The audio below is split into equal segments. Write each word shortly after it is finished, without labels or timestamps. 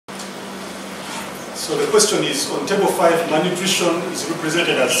So the question is, on table 5, malnutrition is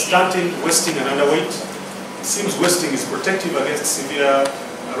represented as stunting, wasting, and underweight. It seems wasting is protective against severe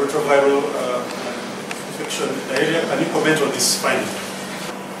retroviral infection diarrhea. Can you comment on this finding?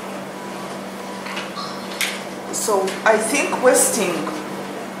 So I think wasting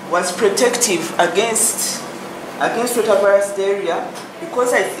was protective against rotavirus diarrhea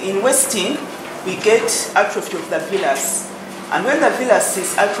because in wasting we get atrophy of the villus. And when the villus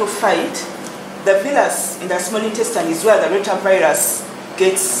is atrophied, the villus in the small intestine is where the rotavirus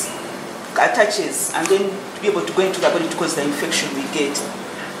attaches and then to be able to go into the body to cause the infection we get.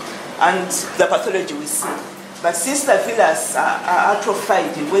 And the pathology we see. But since the villus are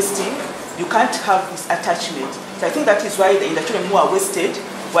atrophied in wasting, you can't have this attachment. So I think that is why in the children who are wasted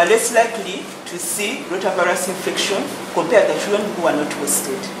were less likely to see rotavirus infection compared to the children who are not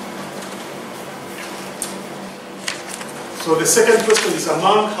wasted. So the second question is,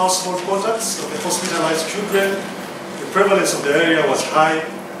 among household contacts of the hospitalized children, the prevalence of the diarrhea was high,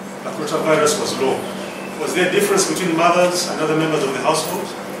 but rotavirus was low. Was there a difference between mothers and other members of the household?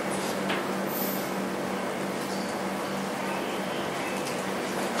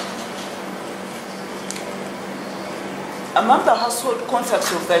 Among the household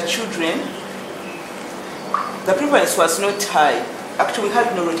contacts of the children, the prevalence was not high. Actually, we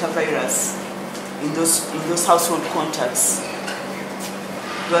had no rotavirus in those household contacts.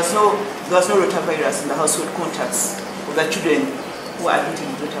 There was no rotavirus in the household contacts of the children who are admitted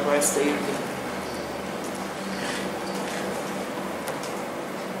with rotavirus diarrhea.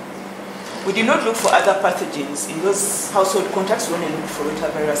 We did not look for other pathogens in those household contacts. We only looked for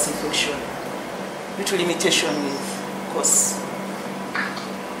rotavirus infection due to limitation with course.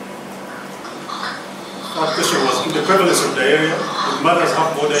 Our question was, in the prevalence of diarrhea, did mothers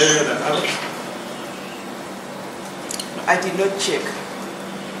have more diarrhea than others? I did not check.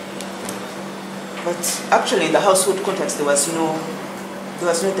 But actually in the household context there was no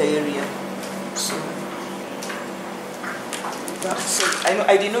diarrhea. So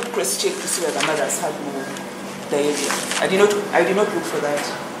I did not cross-check to see whether the mothers had more diarrhea. I did not look for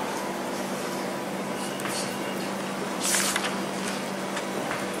that.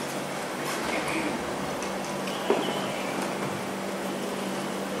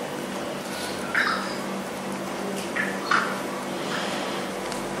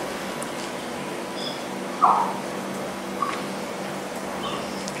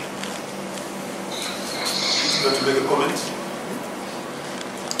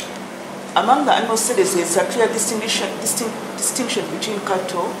 Among the animal studies, there is a clear distinction between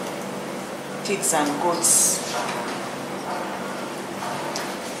cattle, pigs, and goats.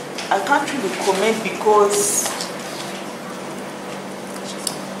 I can't really comment because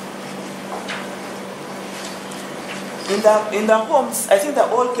in the homes, I think they're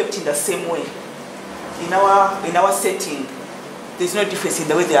all kept in the same way. In our setting, there's no difference in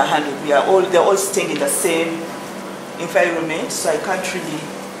the way they are handled. They're all staying in the same environment, so I can't really.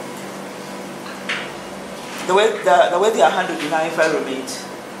 The way they are handled in our environment,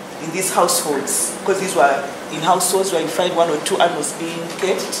 in these households, because these were in households where you find 1 or 2 animals being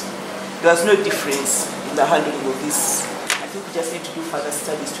kept, there was no difference in the handling of this. I think we just need to do further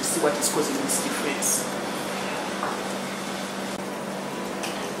studies to see what is causing this difference.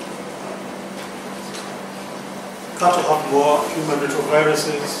 Cattle have more human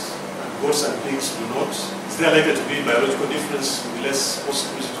retroviruses, and goats and pigs do not. Is there likely to be biological difference with less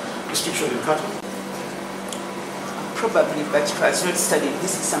restriction in cattle? Probably, but if I was not studying,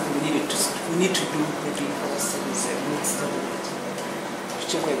 this is something we need to do maybe further studies. We need to study it to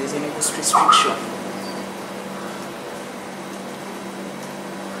check whether there's any cost restriction.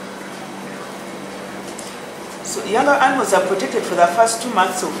 So younger animals are protected for the first 2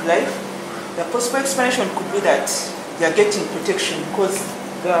 months of life. The possible explanation could be that they are getting protection because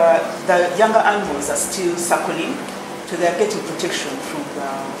the younger animals are still suckling, so they are getting protection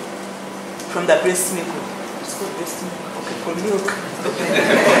from the breast milk. It's called breast milk. Okay, for milk.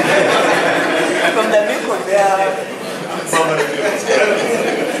 From the milk of their.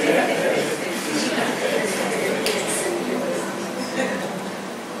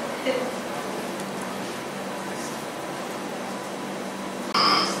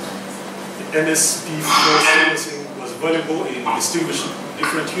 NSP4 sequencing was valuable in distinguishing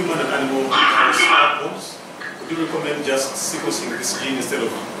different human and animal virus outcomes. Would you recommend just sequencing this gene instead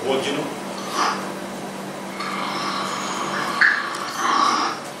of whole genome?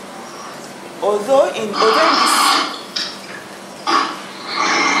 Although in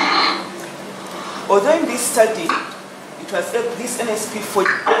this study, it was this NSP4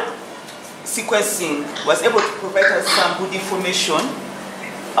 sequencing was able to provide us some good information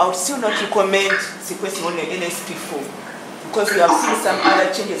I would still not recommend sequencing only NSP4 because we have seen some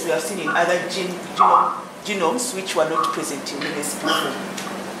other changes we have seen in other genomes which were not present in NSP4.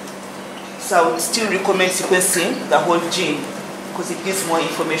 So I would still recommend sequencing the whole gene because it gives more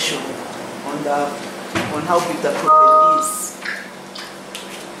information on how big the problem is.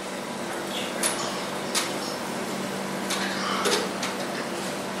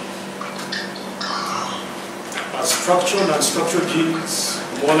 Are structural and unstructured genes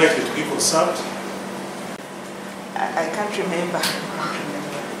more likely to be conserved? I can't remember.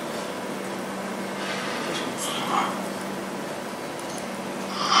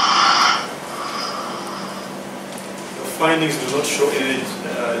 The findings do not show any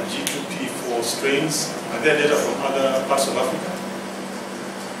G2P4 strains. Are there data from other parts of Africa?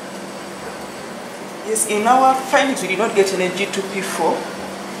 Yes, in our findings we did not get any G2P4.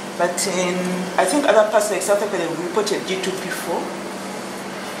 But in, I think other parts like South Africa, they reported G2P4,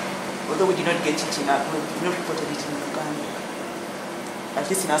 although we did not get it we did not reported it in Uganda. At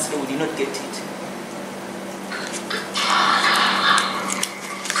least in Australia, we did not get it.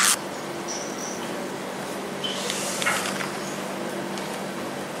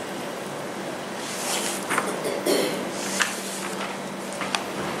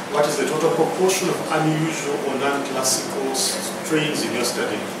 What is the total proportion of unusual or non-classical strains in your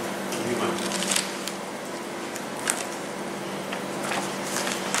study?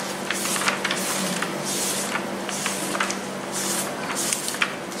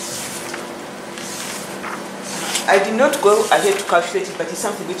 I did not go ahead to calculate it, but it's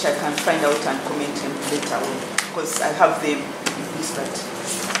something which I can find out and comment on later on because I have them in this, but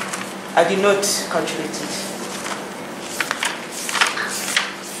I did not calculate it.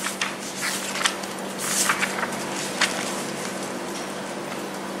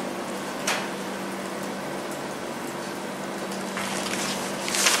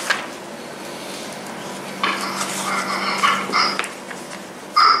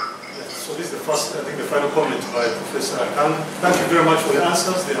 The final comment by Professor Kang. Thank you very much for your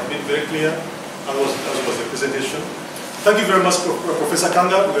answers. They have been very clear, as was the presentation. Thank you very much, Professor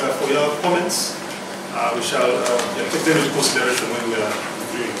Kanga, for your comments. We shall take them into consideration when we are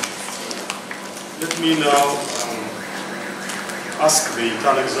reviewing. Let me now ask the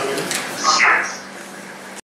internal examiner.